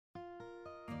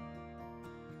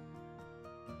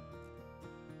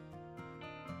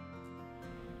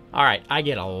All right, I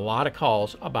get a lot of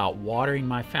calls about watering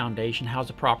my foundation. How's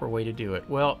the proper way to do it?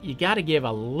 Well, you got to give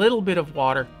a little bit of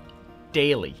water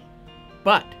daily.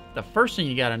 But the first thing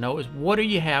you got to know is, what do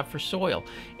you have for soil?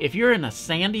 If you're in a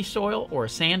sandy soil or a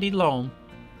sandy loam,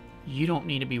 you don't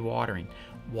need to be watering.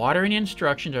 Watering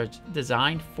instructions are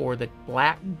designed for the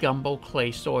black gumbo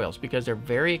clay soils because they're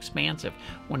very expansive.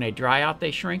 When they dry out,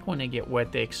 they shrink. When they get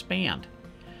wet, they expand.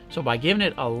 So by giving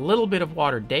it a little bit of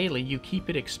water daily, you keep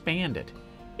it expanded.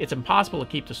 It's impossible to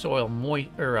keep the soil moist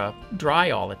or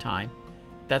dry all the time.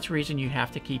 That's the reason you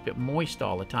have to keep it moist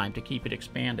all the time to keep it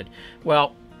expanded.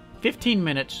 Well, 15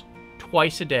 minutes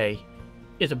twice a day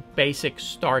is a basic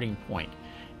starting point.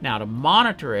 Now, to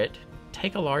monitor it,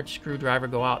 take a large screwdriver,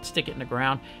 go out, stick it in the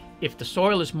ground. If the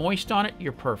soil is moist on it,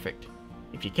 you're perfect.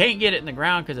 If you can't get it in the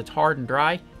ground because it's hard and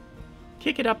dry,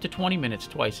 kick it up to 20 minutes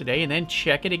twice a day and then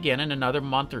check it again in another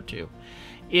month or two.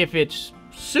 If it's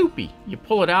soupy, you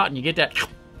pull it out and you get that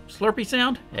slurpy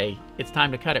sound, hey, it's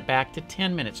time to cut it back to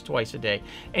 10 minutes twice a day.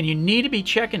 And you need to be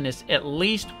checking this at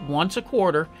least once a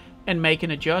quarter and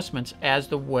making adjustments as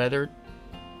the weather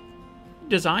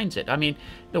designs it. I mean,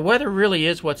 the weather really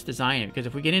is what's designing it, because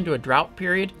if we get into a drought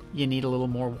period, you need a little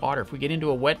more water. If we get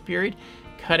into a wet period,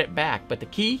 cut it back. But the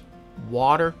key,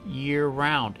 water year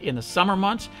round. In the summer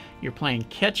months, you're playing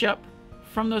catch up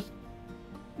from the,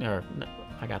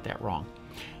 I got that wrong.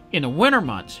 In the winter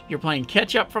months, you're playing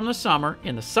catch up from the summer.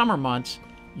 In the summer months,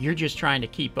 you're just trying to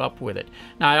keep up with it.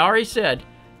 Now, I already said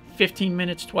 15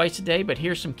 minutes twice a day, but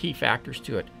here's some key factors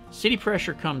to it. City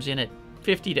pressure comes in at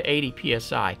 50 to 80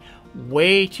 psi.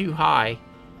 Way too high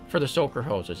for the soaker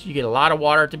hoses. You get a lot of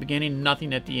water at the beginning,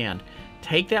 nothing at the end.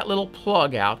 Take that little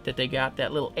plug out that they got,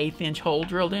 that little 1/8 inch hole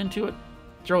drilled into it,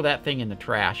 throw that thing in the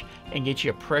trash and get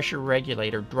you a pressure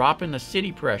regulator, dropping the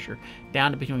city pressure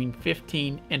down to between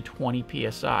 15 and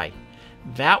 20 psi.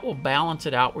 That will balance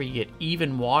it out where you get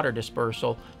even water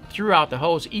dispersal throughout the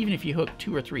hose, even if you hook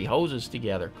 2 or 3 hoses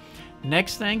together.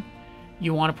 Next thing,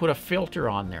 you want to put a filter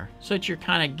on there so that you're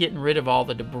kind of getting rid of all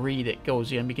the debris that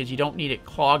goes in, because you don't need it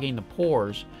clogging the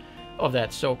pores of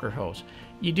that soaker hose.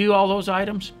 You do all those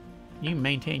items, you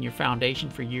maintain your foundation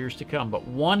for years to come. But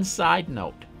one side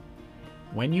note,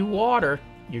 when you water,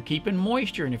 you're keeping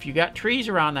moisture, and if you got trees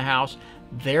around the house,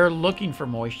 they're looking for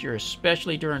moisture,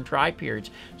 especially during dry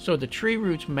periods. So the tree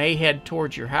roots may head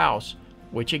towards your house,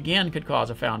 which again could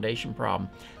cause a foundation problem.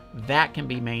 That can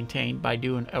be maintained by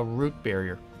doing a root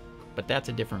barrier, but that's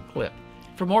a different clip.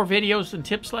 For more videos and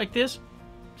tips like this,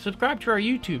 subscribe to our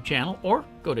YouTube channel or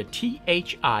go to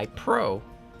thipro.com.